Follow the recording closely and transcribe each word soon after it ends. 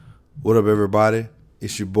What up, everybody?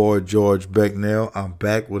 It's your boy, George Becknell. I'm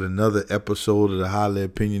back with another episode of the Highly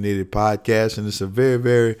Opinionated Podcast, and it's a very,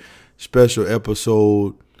 very special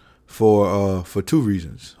episode for two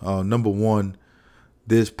reasons. Number one,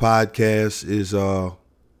 this podcast is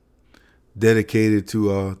dedicated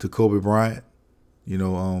to Kobe Bryant.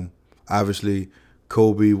 Obviously,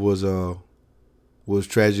 Kobe was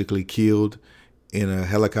tragically killed in a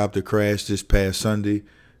helicopter crash this past Sunday.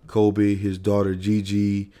 Kobe, his daughter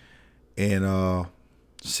Gigi, and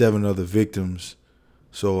 7 other victims.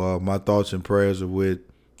 So my thoughts and prayers are with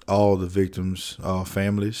all the victims'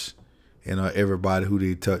 families and everybody who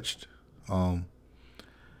they touched. And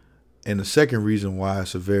the second reason why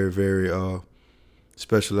it's a very, very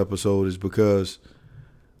special episode is because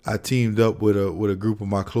I teamed up with a group of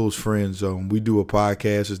my close friends. We do a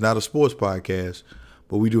podcast. It's not a sports podcast,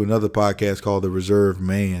 but we do another podcast called The Reserved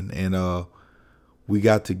Man. And we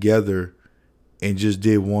got together and just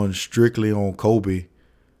did one strictly on Kobe.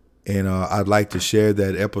 And I'd like to share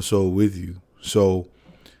that episode with you. So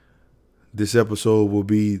this episode will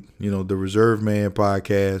be, the Reserved Man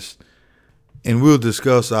podcast. And we'll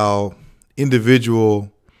discuss our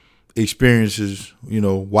individual experiences,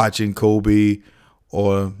 watching Kobe,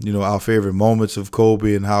 or, our favorite moments of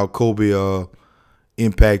Kobe and how Kobe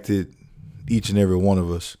impacted each and every one of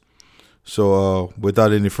us. So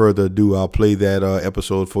without any further ado, I'll play that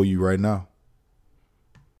episode for you right now.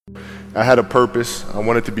 I had a purpose. I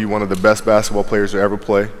wanted to be one of the best basketball players to ever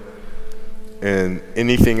play. And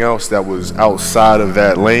anything else that was outside of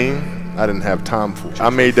that lane, I didn't have time for. I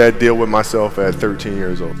made that deal with myself at 13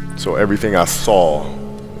 years old. So everything I saw,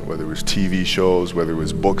 whether it was TV shows, whether it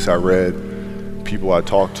was books I read, people I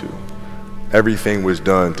talked to, everything was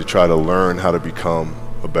done to try to learn how to become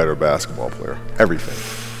a better basketball player.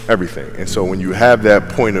 Everything. And so when you have that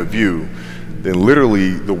point of view, then literally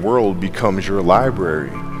the world becomes your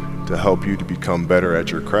library to help you to become better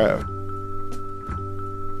at your craft.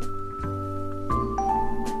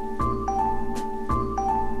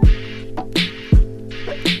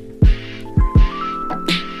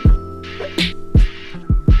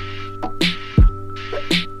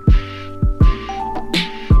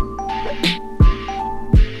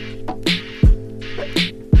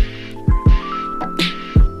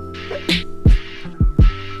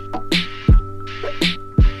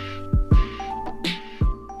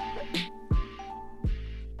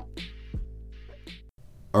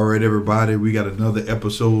 All right, everybody, we got another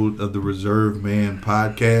episode of the Reserved Man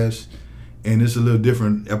podcast, and it's a little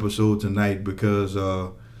different episode tonight because,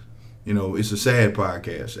 it's a sad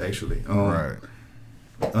podcast, actually. Right.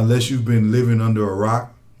 Unless you've been living under a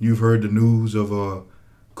rock, you've heard the news of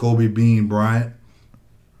Kobe Bean Bryant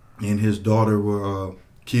and his daughter were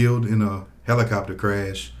killed in a helicopter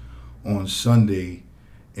crash on Sunday,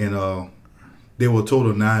 and there were a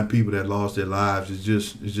total of 9 people that lost their lives. It's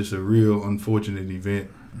just a real unfortunate event.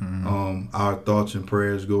 Mm-hmm. Our thoughts and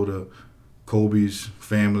prayers go to Kobe's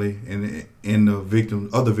family and the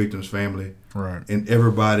other victims' family, right, and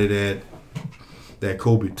everybody that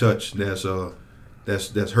Kobe touched that's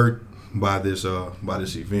hurt by this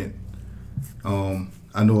event.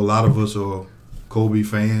 I know a lot of us are Kobe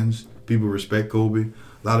fans. People respect Kobe.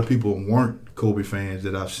 A lot of people weren't Kobe fans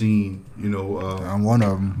that I've seen. I'm one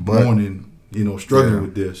of them. But mourning, struggling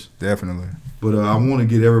with this. Definitely. But I want to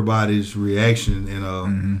get everybody's reaction, and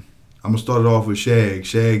I'm going to start it off with Shag.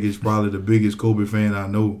 Shag is probably the biggest Kobe fan I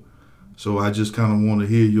know. So I just kind of want to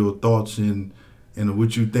hear your thoughts and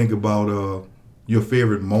what you think about your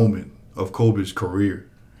favorite moment of Kobe's career.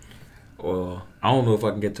 Well, I don't know if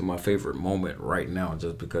I can get to my favorite moment right now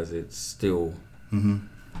just because it's still,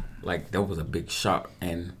 like, that was a big shock.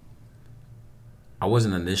 And I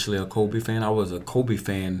wasn't initially a Kobe fan. I was a Kobe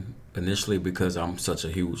fan initially because I'm such a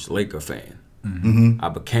huge Laker fan. Mm-hmm. I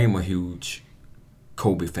became a huge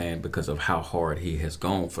Kobe fan because of how hard he has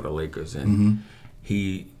gone for the Lakers, and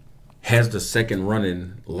he has the second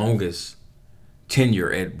running longest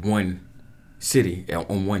tenure at one city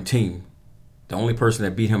on one team. The only person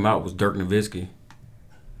that beat him out was Dirk Nowitzki,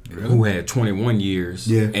 who had 21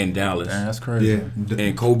 years in Dallas. Damn, that's crazy. Yeah.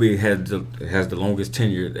 And Kobe has the longest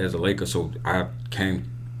tenure as a Laker, so I came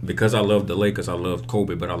because I loved the Lakers. I loved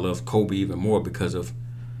Kobe, but I loved Kobe even more because of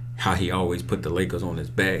how he always put the Lakers on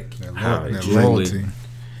his back, how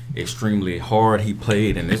extremely hard he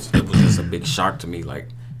played, and it was just a big shock to me. Like,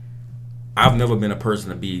 I've never been a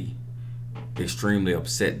person to be extremely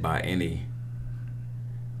upset by any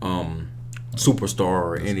superstar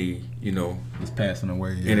or any, he's passing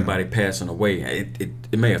away. Yeah. Anybody passing away.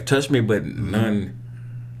 It may have touched me, but none,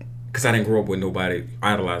 because I didn't grow up with nobody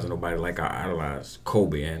idolizing nobody like I idolized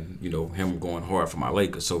Kobe and him going hard for my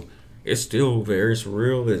Lakers. So it's still very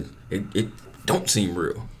surreal. It don't seem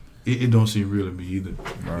real. It don't seem real to me either.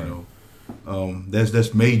 Right. You know,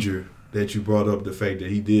 that's major that you brought up the fact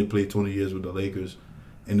that he did play 20 years with the Lakers,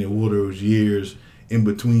 and there were those years in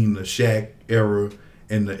between the Shaq era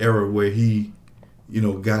and the era where he,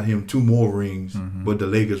 got him 2 more rings, but the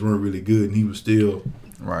Lakers weren't really good, and he was still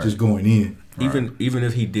just going in. Even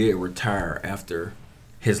if he did retire after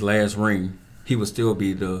his last ring, he would still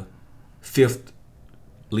be the 5th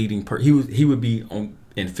leading he would be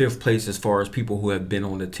in 5th place as far as people who have been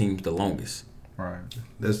on the teams the longest. Right.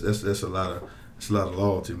 That's a lot of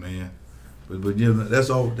loyalty, man. But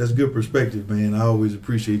that's good perspective, man. I always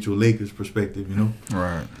appreciate your Lakers perspective,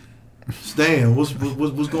 Right. Stan, what's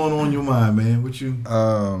going on in your mind, man? What you?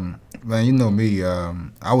 Man, you know me.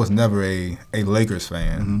 I was never a Lakers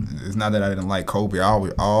fan. It's not that I didn't like Kobe. I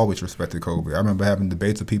always respected Kobe. I remember having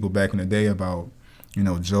debates with people back in the day about,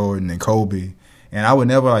 Jordan and Kobe, and I would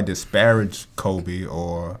never disparage Kobe,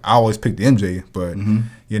 or I always picked MJ. But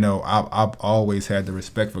I've always had the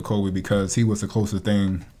respect for Kobe because he was the closest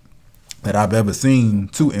thing that I've ever seen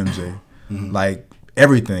to MJ. Like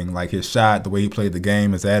everything, like his shot, the way he played the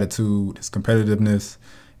game, his attitude, his competitiveness,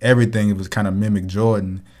 everything. It was kind of mimic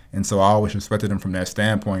Jordan. And so I always respected him from that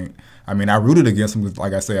standpoint. I mean, I rooted against him because,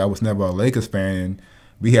 like I say, I was never a Lakers fan. And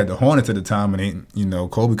we had the Hornets at the time, and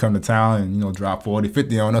Kobe come to town and, drop 40,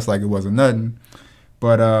 50 on us like it wasn't nothing.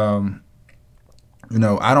 But, I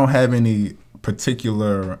don't have any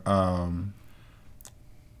particular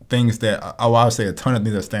things that, I would say a ton of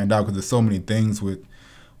things that stand out because there's so many things with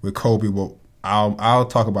Kobe. Well, I'll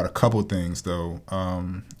talk about a couple things, though.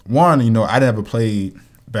 One, I never played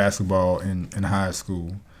basketball in high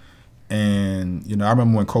school. And, I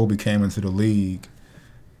remember when Kobe came into the league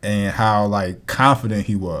and how, confident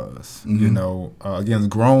he was, against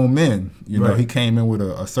grown men. Right. He came in with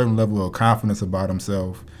a certain level of confidence about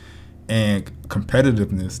himself and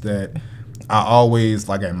competitiveness that I always,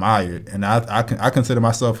 admired. And I consider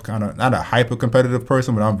myself kind of not a hyper-competitive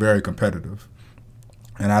person, but I'm very competitive.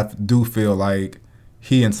 And I do feel like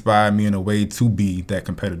he inspired me in a way to be that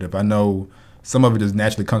competitive. I know some of it just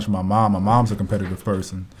naturally comes from my mom. My mom's a competitive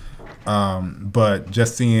person. But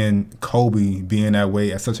just seeing Kobe being that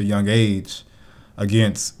way at such a young age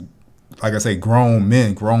against, like I say, grown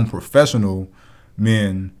men, grown professional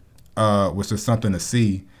men, was just something to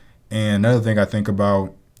see. And another thing I think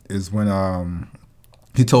about is when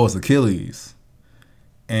he tore his Achilles.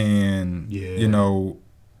 And,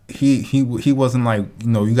 he wasn't like,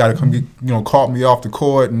 you got to come get, caught me off the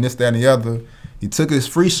court and this, that, and the other. He took his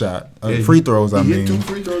free shot, free throws, He hit 2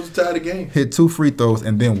 free throws to tie the game. Hit 2 free throws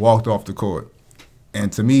and then walked off the court.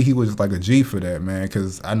 And to me, he was just like a G for that, man,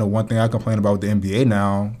 because I know one thing I complain about with the NBA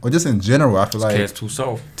now, or just in general, I feel like It's too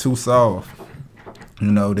soft. Too soft.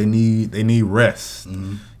 They need rest.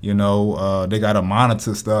 They got to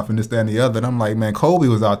monitor stuff and this, that, and the other. And I'm like, man, Kobe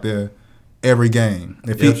was out there every game.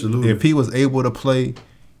 Absolutely. If he was able to play,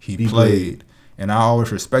 he played. And I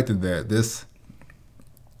always respected that. This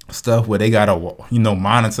stuff where they gotta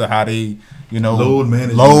monitor how they load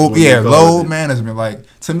management. Load management. Like,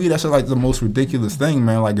 to me, that's just the most ridiculous thing,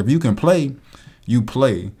 man. Like, if you can play, you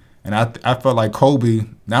play. And I felt like Kobe,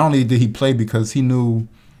 not only did he play because he knew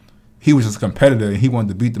he was just a competitor and he wanted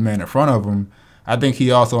to beat the man in front of him, I think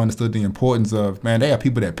he also understood the importance of, man, they have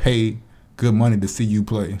people that pay good money to see you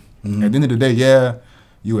play. At the end of the day,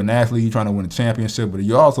 you're an athlete, you're trying to win a championship, but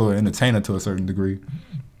you're also an entertainer to a certain degree.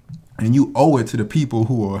 And you owe it to the people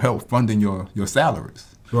who will help funding your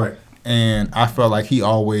salaries. Right. And I felt like he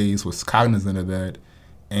always was cognizant of that.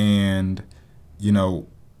 And,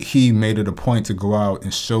 he made it a point to go out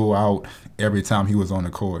and show out every time he was on the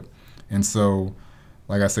court. And so,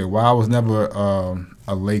 like I said, while I was never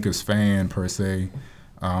a Lakers fan per se,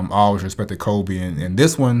 I always respected Kobe. And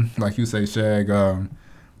this one, like you say, Shag,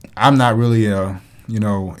 I'm not really a,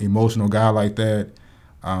 emotional guy like that.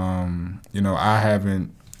 I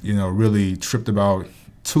haven't really tripped about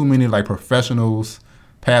too many professionals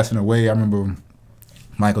passing away. I remember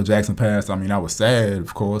Michael Jackson passed. I mean, I was sad,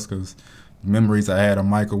 of course, because memories I had of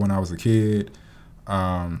Michael when I was a kid,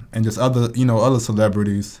 and just other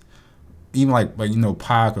celebrities, even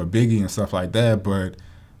Pac or Biggie and stuff like that. But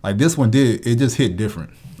this one it just hit different.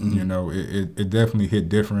 It definitely hit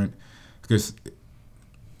different because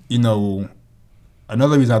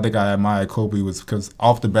another reason I think I admired Kobe was because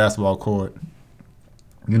off the basketball court,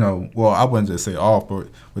 I wouldn't just say off, but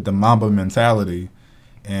with the Mamba mentality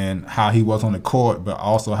and how he was on the court, but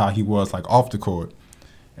also how he was off the court.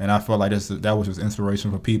 And I felt like that was just inspiration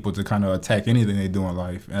for people to kind of attack anything they do in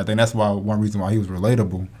life. And I think that's one reason why he was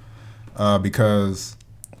relatable, because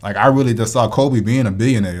Like, I really just saw Kobe being a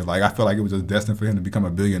billionaire. Like, I felt like it was just destined for him to become a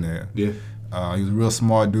billionaire. Yeah. He was a real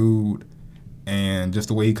smart dude, and just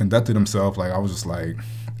the way he conducted himself, like, I was just like,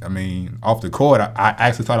 I mean, off the court, I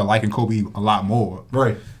actually started liking Kobe a lot more.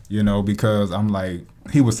 Right. You know, because I'm like,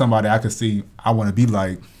 he was somebody I could see I want to be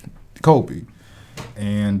like Kobe.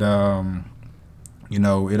 And, you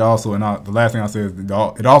know, it also, and the last thing I said is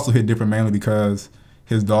it also hit different mainly because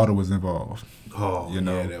his daughter was involved. Oh, you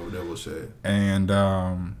know? yeah, that was sad. And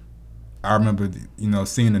I remember, you know,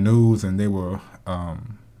 seeing the news, and they were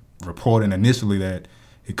reporting initially that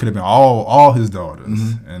it could have been all his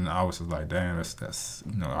daughters, and I was just like, damn, that's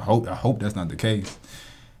you know, I hope that's not the case.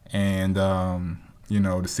 And you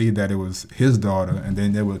know, to see that it was his daughter, and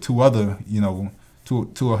then there were two other, you know,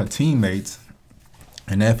 two of her teammates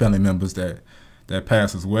and their family members that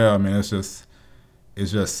passed as well. I mean, it's just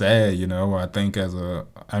sad, you know. I think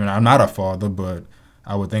I'm not a father, but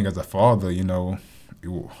I would think as a father, you know,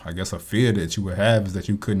 I guess a fear that you would have is that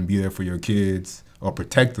you couldn't be there for your kids or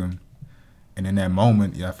protect them. And in that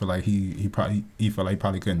moment, yeah, I feel like he felt like he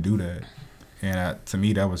probably couldn't do that. And to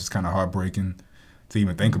me, that was just kind of heartbreaking to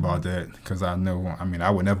even think about that, because I would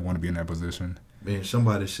never want to be in that position. Man,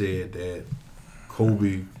 somebody said that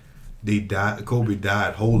Kobe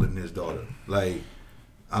died holding his daughter. Like,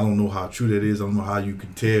 I don't know how true that is. I don't know how you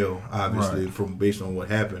can tell, obviously, from based on what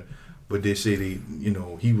happened. But they say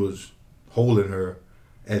he was holding her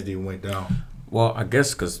as they went down. Well, I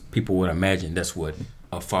guess because people would imagine that's what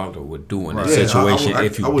a father would do in Right. that situation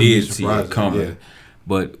if you did see surprised, it coming. yeah.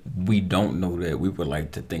 But we don't know that. We would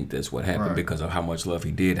like to think that's what happened because of how much love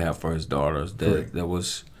he did have for his daughters. That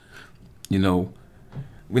was, you know,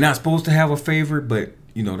 we're not supposed to have a favorite, but,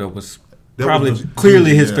 you know, that was probably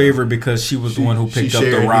clearly his favorite because she was the one who picked up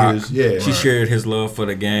the rock. She shared his love for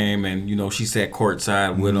the game, and, you know, she sat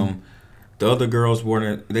courtside with him. The other girls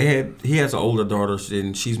weren't. He has an older daughter,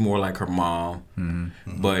 and she's more like her mom.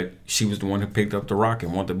 But she was the one who picked up the rock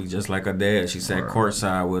and wanted to be just like her dad. She sat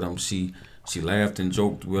courtside with him. She laughed and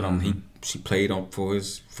joked with him. She played on for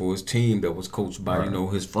his team that was coached by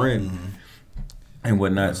his friend and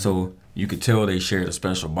whatnot. So you could tell they shared a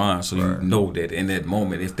special bond. So you know that in that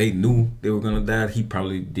moment, if they knew they were gonna die, he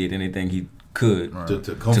probably did anything he could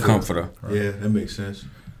to comfort her. Yeah, that makes sense.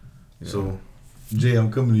 Yeah. So, Jay,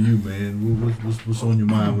 I'm coming to you, man. What's on your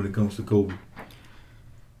mind when it comes to Kobe?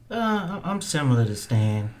 I'm similar to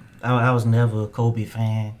Stan. I was never a Kobe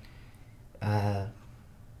fan. I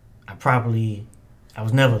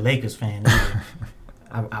was never a Lakers fan either.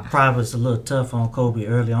 I probably was a little tough on Kobe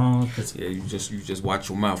early on. You just watch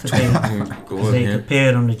your mouth. They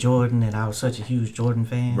compared him to Jordan, and I was such a huge Jordan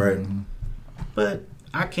fan. Right. But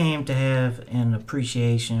I came to have an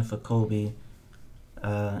appreciation for Kobe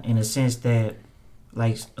in a sense that,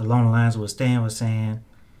 like along the lines of what Stan was saying,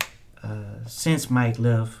 since Mike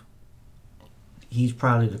left, he's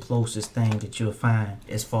probably the closest thing that you'll find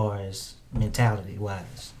as far as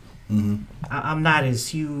mentality-wise. I'm not as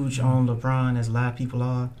huge on LeBron as a lot of people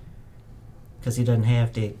are, because he doesn't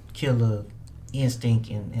have that killer instinct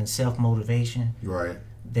and self-motivation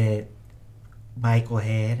that Michael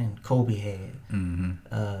had and Kobe had.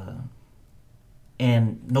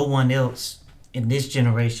 And no one else in this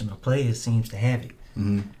generation of players seems to have it.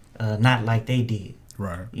 Not like they did.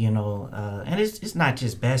 Right. You know, and it's not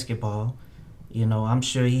just basketball. You know, I'm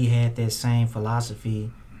sure he had that same philosophy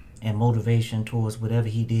and motivation towards whatever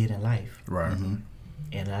he did in life. Right.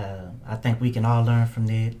 And I think we can all learn from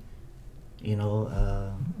that. You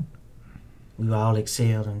know, we all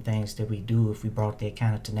excel in things that we do if we brought that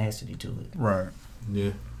kind of tenacity to it. Right.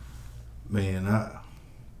 Yeah. Man,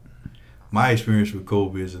 my experience with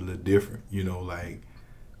Kobe is a little different. You know, like,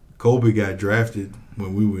 Kobe got drafted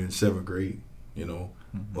when we were in 7th grade, you know,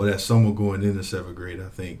 or that summer going into 7th grade, I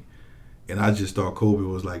think. And I just thought Kobe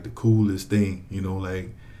was like the coolest thing, you know,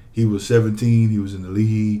 like, he was 17, he was in the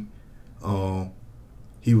league,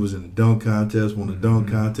 he was in the dunk contest, won the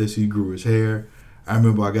dunk contest, he grew his hair. I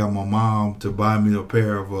remember I got my mom to buy me a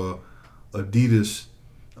pair of Adidas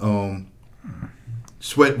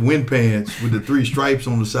sweat wind pants with the 3 stripes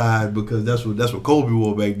on the side, because that's what Kobe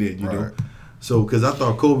wore back then, you know. So, because I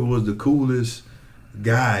thought Kobe was the coolest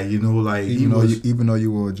guy, you know, like, even though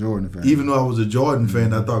you were a Jordan fan. Even though I was a Jordan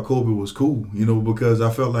fan, I thought Kobe was cool, you know, because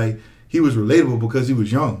I felt like he was relatable because he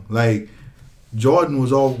was young. Like, Jordan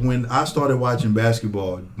was when I started watching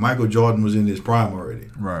basketball, Michael Jordan was in his prime already.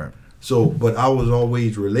 Right. So, but I was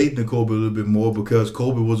always relating to Kobe a little bit more because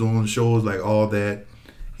Kobe was on shows like All That.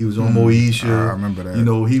 He was on Moesha. I remember that. You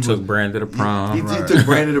know, he took Brandon to prom. He took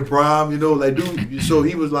Brandon to prom, you know, like, dude. So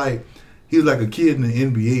he was like a kid in the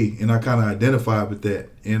NBA, and I kind of identified with that.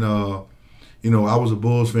 And, you know, I was a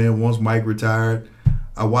Bulls fan once Mike retired.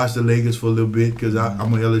 I watched the Lakers for a little bit because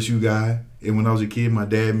I'm an LSU guy, and when I was a kid, my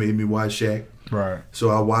dad made me watch Shaq. Right. So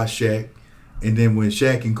I watched Shaq, and then when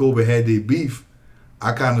Shaq and Kobe had their beef,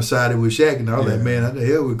 I kind of sided with Shaq, and I was like, man, how the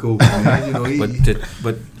hell with Kobe, man? You know,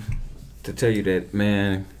 but to tell you that,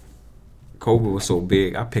 man, Kobe was so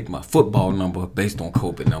big. I picked my football number based on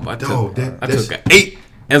Kobe number. I took an 8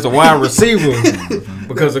 as a wide receiver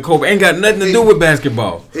because of Kobe. Ain't got nothing to do with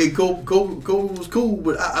basketball. Hey, Kobe was cool,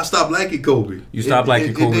 but I stopped liking Kobe. You stopped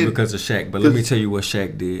liking Kobe because of Shaq. But let me tell you what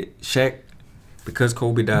Shaq did. Shaq, because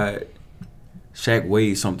Kobe died, Shaq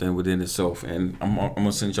weighed something within itself. And I'm going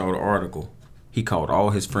to send y'all the article. He called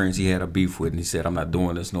all his friends he had a beef with, and he said, I'm not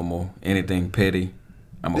doing this no more. Anything petty,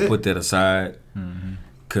 I'm going to put that aside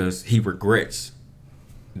because he regrets.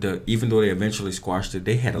 Even though they eventually squashed it,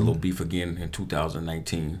 they had a little beef again in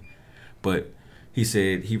 2019. But he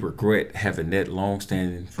said he regret having that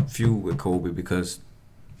long-standing feud with Kobe because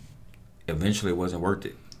eventually it wasn't worth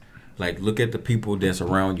it. Like, look at the people that's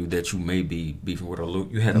around you that you may be beefing with, or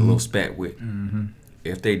you had a little spat with.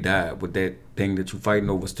 If they died, would that thing that you fighting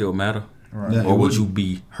over still matter? Right. Yeah, Or would you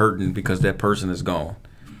be hurting because that person is gone?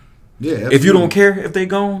 Yeah, absolutely. If you don't care if they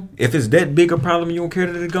gone, if it's that big a problem you don't care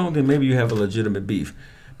that they're gone, then maybe you have a legitimate beef.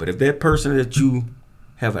 But if that person that you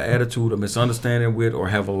have an attitude or misunderstanding with or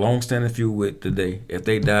have a long-standing feud with today, if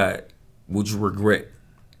they died, would you regret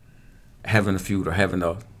having a feud or having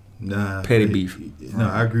a petty beef? No,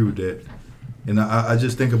 I agree with that. And I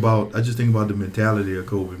just think about the mentality of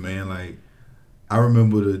Kobe, man. Like, I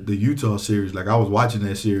remember the Utah series. Like, I was watching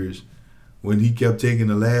that series when he kept taking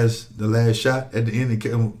the last shot at the end. He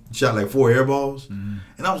kept, shot like 4 air balls, and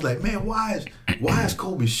I was like, man, why is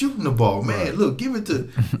Kobe shooting the ball? Man, look, give it to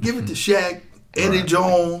Shaq, Eddie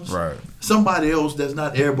Jones, somebody else that's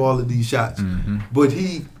not airballing these shots. But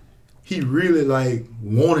he really like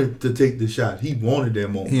wanted to take the shot. He wanted that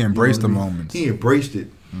moment. He embraced the moment. He embraced it,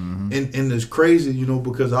 and it's crazy,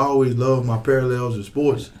 because I always love my parallels in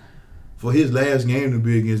sports. For his last game to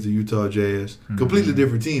be against the Utah Jazz, completely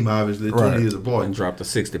different team, obviously, 20 years apart. And dropped a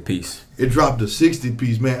 60-piece. It dropped a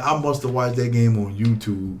 60-piece. Man, I must have watched that game on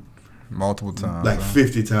YouTube multiple times, like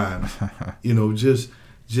 50 times.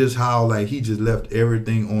 Just how like he just left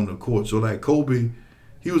everything on the court. So like Kobe,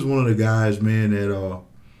 he was one of the guys, man, that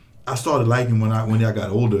I started liking when I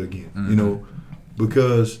got older again.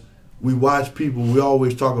 Because we watch people. We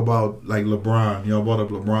always talk about like LeBron. Y'all brought up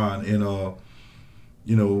LeBron and.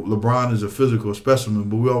 LeBron is a physical specimen,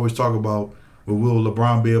 but we always talk about, well, will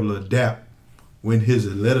LeBron be able to adapt when his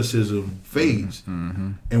athleticism fades?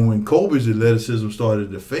 And when Kobe's athleticism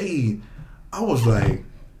started to fade, I was like,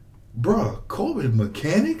 bruh, Kobe's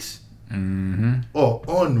mechanics are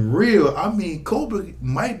unreal. I mean, Kobe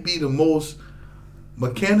might be the most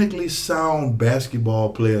mechanically sound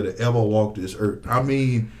basketball player to ever walk this earth. I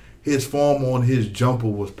mean, his form on his jumper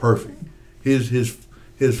was perfect. His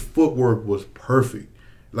footwork was perfect.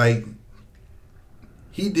 Like,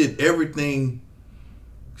 he did everything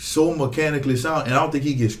so mechanically sound, and I don't think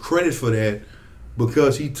he gets credit for that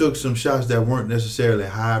because he took some shots that weren't necessarily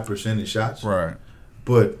high percentage shots. Right.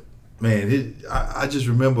 But man, I just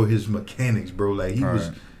remember his mechanics, bro. Like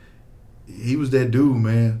he was that dude,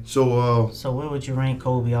 man. So where would you rank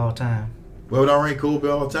Kobe all time? Where would I rank Kobe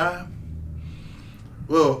all time?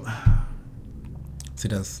 Well, see,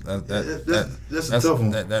 that's a tough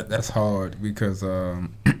one. That's hard because I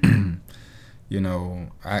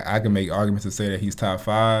can make arguments to say that he's top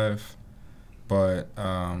 5, but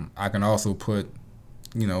I can also put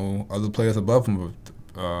other players above him.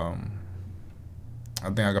 I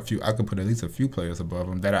think I could put at least a few players above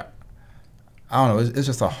him that I don't know. It's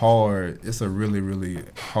just it's a really, really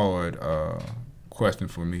hard question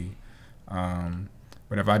for me.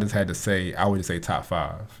 But if I just had to say, I would just say top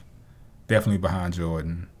 5. Definitely behind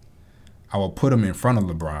Jordan. I will put him in front of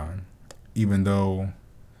LeBron, even though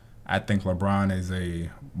I think LeBron is a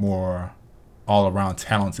more all-around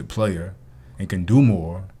talented player and can do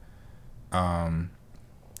more.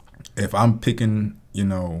 If I'm picking,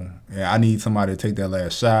 I need somebody to take that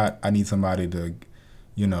last shot. I need somebody to,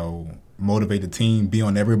 motivate the team, be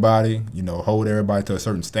on everybody, hold everybody to a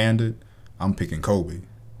certain standard. I'm picking Kobe.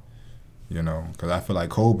 Because I feel like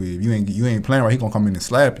Kobe, if you ain't playing right, he gonna come in and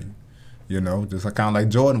slap you. Just kind of like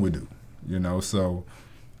Jordan would do. So,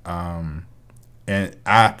 and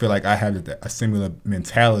I feel like I have a similar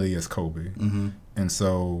mentality as Kobe. And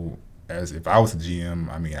so, as if I was a GM,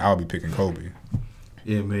 I would be picking Kobe.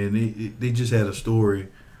 Yeah, man. They just had a story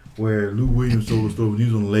where Lou Williams told a story when he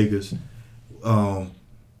was on the Lakers.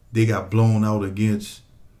 They got blown out against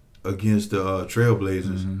the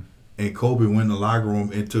Trailblazers, and Kobe went in the locker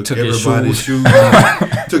room and took his everybody's shoes.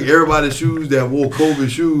 Took everybody's shoes that wore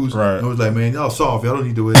Kobe's shoes. Right. And was like, man, y'all soft. Y'all don't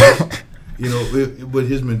need to wear this. You know, but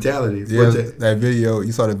his mentality. Yeah, But that video,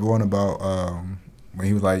 you saw the one about when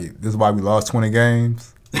he was like, this is why we lost 20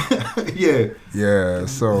 games. yeah. Yeah,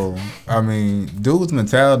 so, I mean, dude's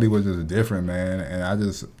mentality was just different, man. And I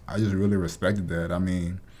just really respected that. I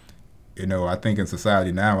mean, you know, I think in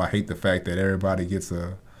society now, I hate the fact that everybody gets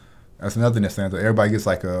that's another thing that stands out. Everybody gets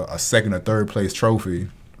like a second or third place trophy.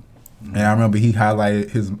 And I remember he highlighted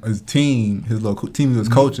his team, his little team he was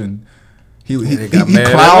coaching. He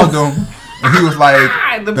clowned them, and he was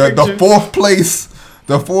like the fourth place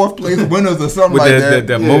winners or something with like that.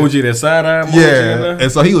 The emoji, the side eye emoji. Yeah,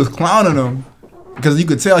 and so he was clowning them because you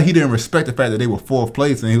could tell he didn't respect the fact that they were fourth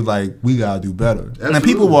place, and he was like, "We gotta do better." Absolutely. And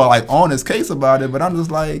people were like on his case about it, but I'm just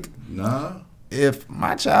like, Nah. if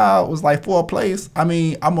my child was like fourth place, I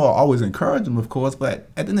mean, I'm gonna always encourage him, of course, but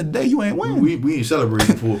at the end of the day, you ain't winning. We ain't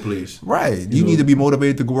celebrating fourth place. Right. You need to be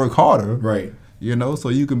motivated to work harder. Right. You know, so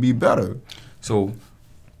you can be better. So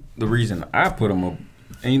the reason I put him up,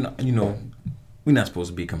 and you know, we're not supposed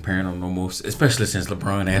to be comparing them no more, especially since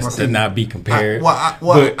LeBron has to not be compared. With that,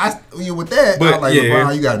 I'm like,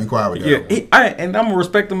 LeBron, you gotta be quiet with that. Yeah, and I'm gonna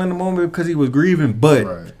respect him in the moment because he was grieving, but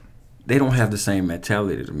Right. they don't have the same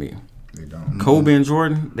mentality to me. They don't. Kobe and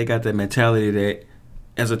Jordan, they got that mentality that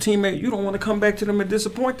as a teammate, you don't want to come back to them and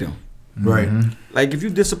disappoint them. Right. Like if you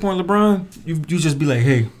disappoint LeBron, you just be like,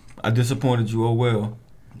 hey, I disappointed you. Oh well.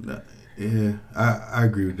 Yeah, I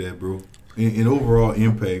agree with that, bro. In overall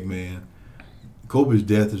impact, man, Kobe's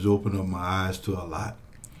death has opened up my eyes to a lot.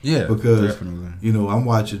 Yeah, Because, definitely. you know, I'm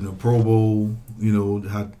watching the Pro Bowl, you know,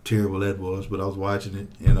 how terrible that was, but I was watching it,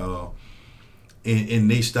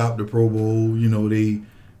 and they stopped the Pro Bowl, you know, they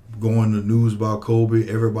going the news about Kobe,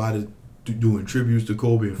 everybody doing tributes to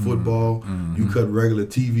Kobe in football. You cut regular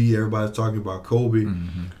TV, everybody's talking about Kobe.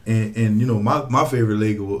 And you know, my favorite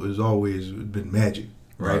Laker has always been Magic,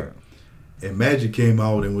 right? And Magic came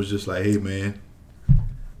out and was just like, hey, man,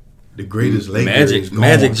 the greatest Laker is gone.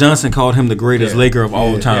 Magic Johnson called him the greatest Laker of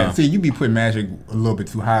all time. Yeah. See, you be putting Magic a little bit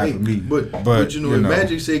too high for me. But you know, if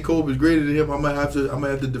Magic say Kobe's greater than him, I'm gonna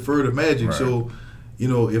have to defer to Magic. Right. So, you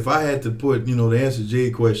know, if I had to put, you know, to answer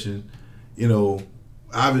Jay's question, you know,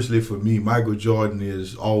 obviously for me, Michael Jordan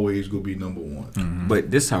is always gonna be number one. But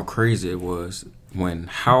this how crazy it was when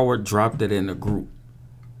Howard dropped it in the group.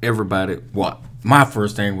 Everybody, my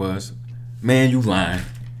first thing was, man, you lying.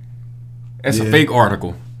 That's a fake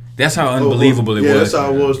article. That's how unbelievable it was. Yeah, that's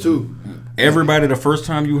how it was too. Everybody, the first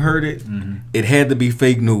time you heard it, it had to be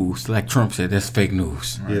fake news. Like Trump said, that's fake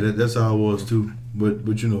news. Yeah, that's how it was too.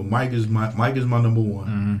 But you know, Mike is my number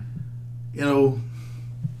one. You know,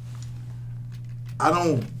 I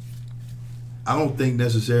don't think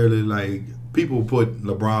necessarily like people put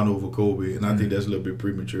LeBron over Kobe, and I think that's a little bit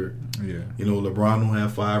premature. Yeah. You know, LeBron don't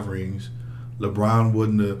have 5 rings. LeBron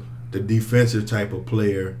wasn't the defensive type of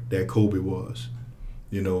player that Kobe was.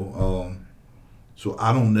 You know, so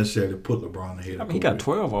I don't necessarily put LeBron ahead of Kobe. He got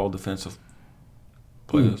 12 all defensive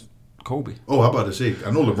players. Kobe. Oh, I'm about to say,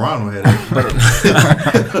 I know LeBron don't have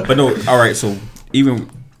that. But no, all right, so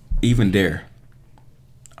even there,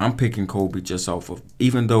 I'm picking Kobe just off of,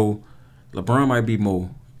 even though LeBron might be more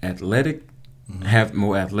athletic, have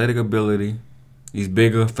more athletic ability, he's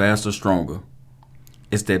bigger, faster, stronger.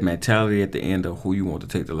 It's that mentality at the end of who you want to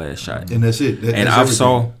take the last shot. And that's it. And I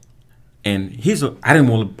saw, and I didn't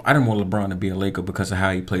want LeBron to be a Laker because of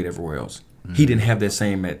how he played everywhere else. He didn't have that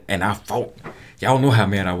same, and I fought. Y'all know how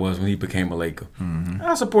mad I was when he became a Laker.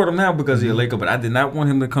 I support him now because he's a Laker, but I did not want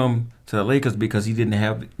him to come to the Lakers because he didn't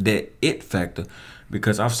have that it factor.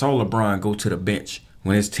 Because I saw LeBron go to the bench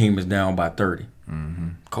when his team is down by 30.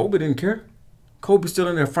 Kobe didn't care. Kobe's still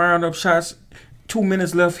in there firing up shots. 2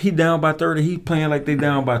 minutes left. He down by 30. He playing like they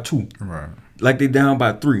down by 2. Right. Like they down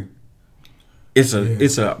by 3. It's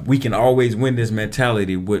a we can always win this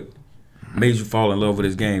mentality. What made you fall in love with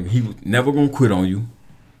this game? He was never gonna quit on you.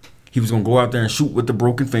 He was gonna go out there and shoot with the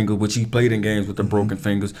broken finger, which he played in games with the broken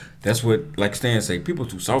fingers. That's what, like Stan say, people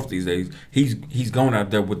too soft these days. He's gone out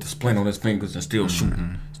there with the splint on his fingers and still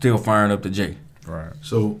shooting, still firing up the J. Right.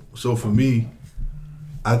 So for me,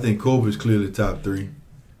 I think Kobe's clearly top 3.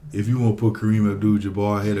 If you want to put Kareem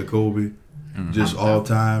Abdul-Jabbar ahead of Kobe, just all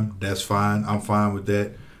time, that's fine. I'm fine with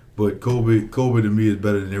that. But Kobe to me is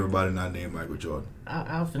better than everybody not named Michael Jordan.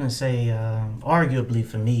 I was gonna say, arguably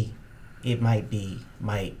for me, it might be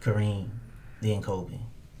Mike, Kareem, then Kobe.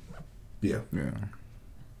 Yeah.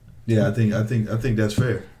 Yeah. I think that's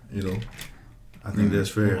fair. You know, I think that's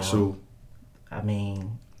fair. Well, So I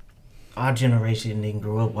mean, our generation didn't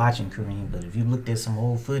grow up watching Kareem, but if you looked at some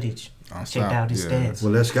old footage, checked out his stats,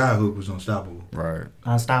 Well, that skyhook was unstoppable. Right.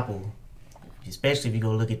 unstoppable. Especially if you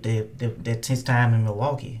go look at that 10th time in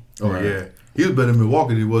Milwaukee. Oh, Right. yeah. He was better in Milwaukee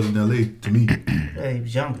than he was in L.A., to me. Yeah, he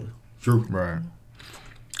was younger. True. Right.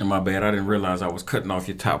 And my bad, I didn't realize I was cutting off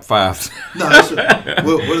your top fives. No,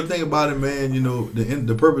 well, the thing about it, man,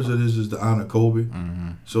 the purpose of this is to honor Kobe.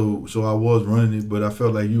 Mm-hmm. So I was running it, but I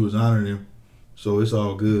felt like you was honoring him. So it's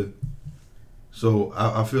all good. So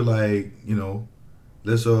I feel like,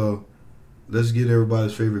 let's get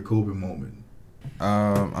everybody's favorite Kobe moment.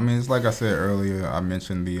 I mean, it's like I said earlier. I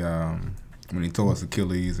mentioned the when he tore his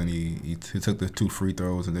Achilles and he took the 2 free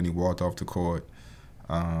throws and then he walked off the court.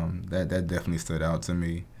 That definitely stood out to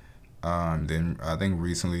me. Then I think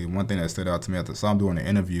recently one thing that stood out to me, I saw him doing an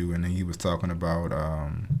interview and he was talking about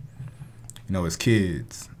his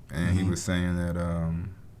kids, and he was saying that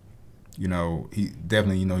he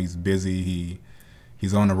definitely he's busy.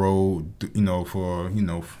 He's on the road for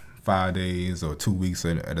 5 days or 2 weeks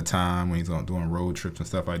at a time when he's doing road trips and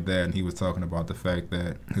stuff like that. And he was talking about the fact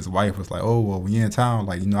that his wife was like, oh, well, when you're in town,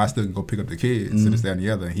 like, I still can go pick up the kids and this, that, and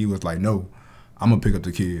the other. And he was like, no, I'm going to pick up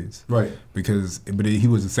the kids. Right. But he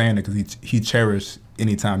was saying that because he cherished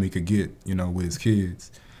any time he could get, with his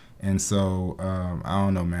kids. And so, I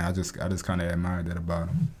don't know, man. I just kind of admired that about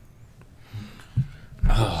him.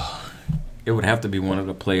 It would have to be one of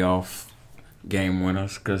the playoff game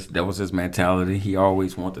winners because that was his mentality. He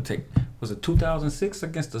always wanted to take. Was it 2006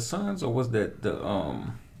 against the Suns or was that the?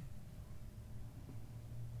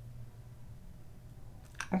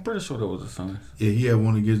 I'm pretty sure that was the Suns. Yeah, he had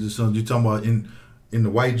one against the Suns. You talking about in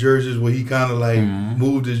the white jerseys where he kind of like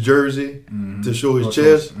moved his jersey to show his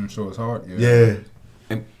chest and show his heart. Yeah.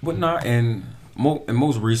 And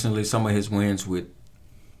most recently, some of his wins with,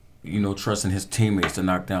 trusting his teammates to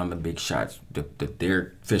knock down the big shots, the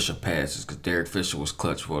Derek Fisher passes, because Derek Fisher was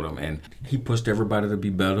clutch for them, and he pushed everybody to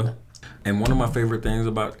be better. And one of my favorite things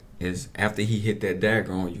about is after he hit that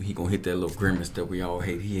dagger on you, he gonna hit that little grimace that we all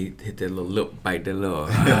hate. He hit that little lip bite, that little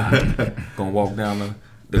gonna walk down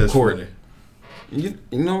the court. Funny.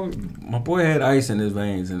 My boy had ice in his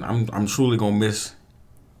veins, and I'm truly gonna miss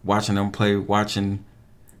watching him play, watching,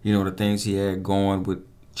 the things he had going with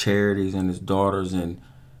charities and his daughters, and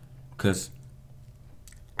because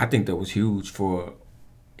I think that was huge for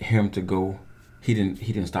him to go. He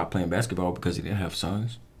didn't stop playing basketball because he didn't have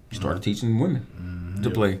sons. He started teaching women to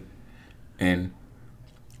play, and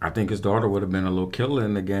I think his daughter would have been a little killer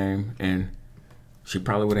in the game, and she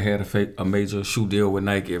probably would have had a major shoe deal with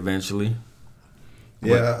Nike eventually.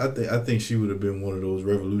 Yeah, I think she would have been one of those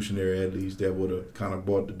revolutionary athletes that would have kind of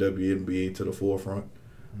brought the WNBA to the forefront.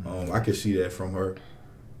 I could see that from her.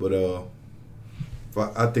 But if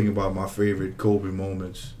I think about my favorite Kobe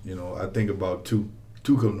moments, I think about two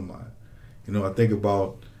come to mind. I think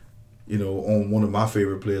about, on one of my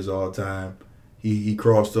favorite players of all time, he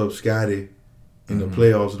crossed up Scotty in the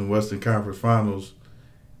playoffs in the Western Conference Finals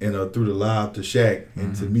and threw the lob to Shaq.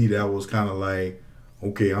 And to me, that was kind of like,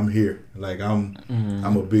 okay, I'm here. Like I'm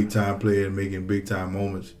a big time player making big time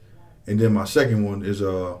moments. And then my second one is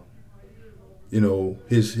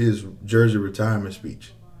his jersey retirement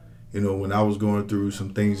speech. When I was going through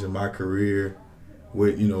some things in my career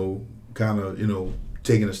with, kind of,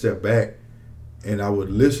 taking a step back, and I would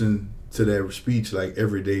listen to that speech like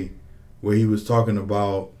every day where he was talking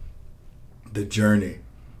about the journey.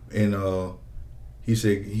 And he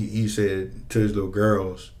said to his little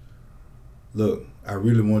girls, look, I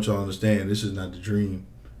really want y'all to understand this is not the dream.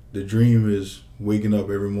 The dream is waking up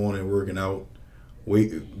every morning, working out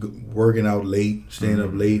late, staying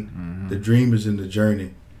up late. The dream is in the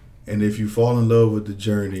journey. And if you fall in love with the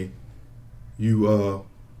journey, your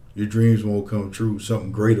dreams won't come true.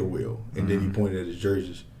 Something greater will. And then he pointed at his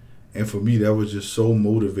jerseys. And for me, that was just so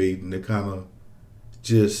motivating to kind of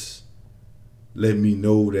just let me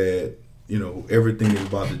know that, everything is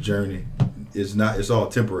about the journey. It's all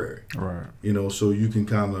temporary. Right. So you can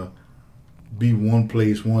kind of be one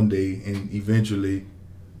place one day and eventually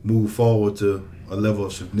move forward to a level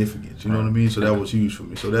of significance. You know what I mean? So that was huge for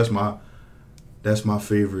me. So that's my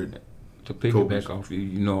favorite. To piggyback off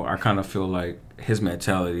you, I kind of feel like his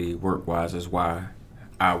mentality work-wise is why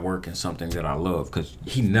I work in something that I love, because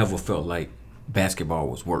he never felt like basketball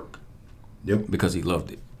was work. Yep. Because he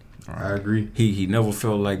loved it. I agree. He never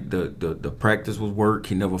felt like the practice was work.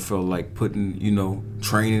 He never felt like putting,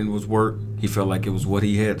 training was work. He felt like it was what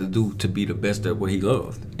he had to do to be the best at what he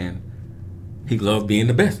loved. And he loved being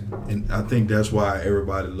the best. And I think that's why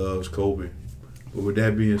everybody loves Kobe. But with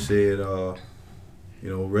that being said,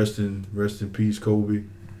 rest in peace, Kobe.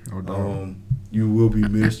 No doubt. You will be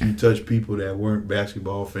missed. You touched people that weren't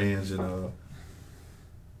basketball fans, and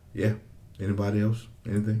yeah. Anybody else?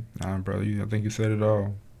 Anything? Nah, brother. I think you said it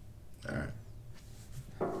all. All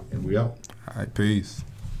right. And we out. All right, peace.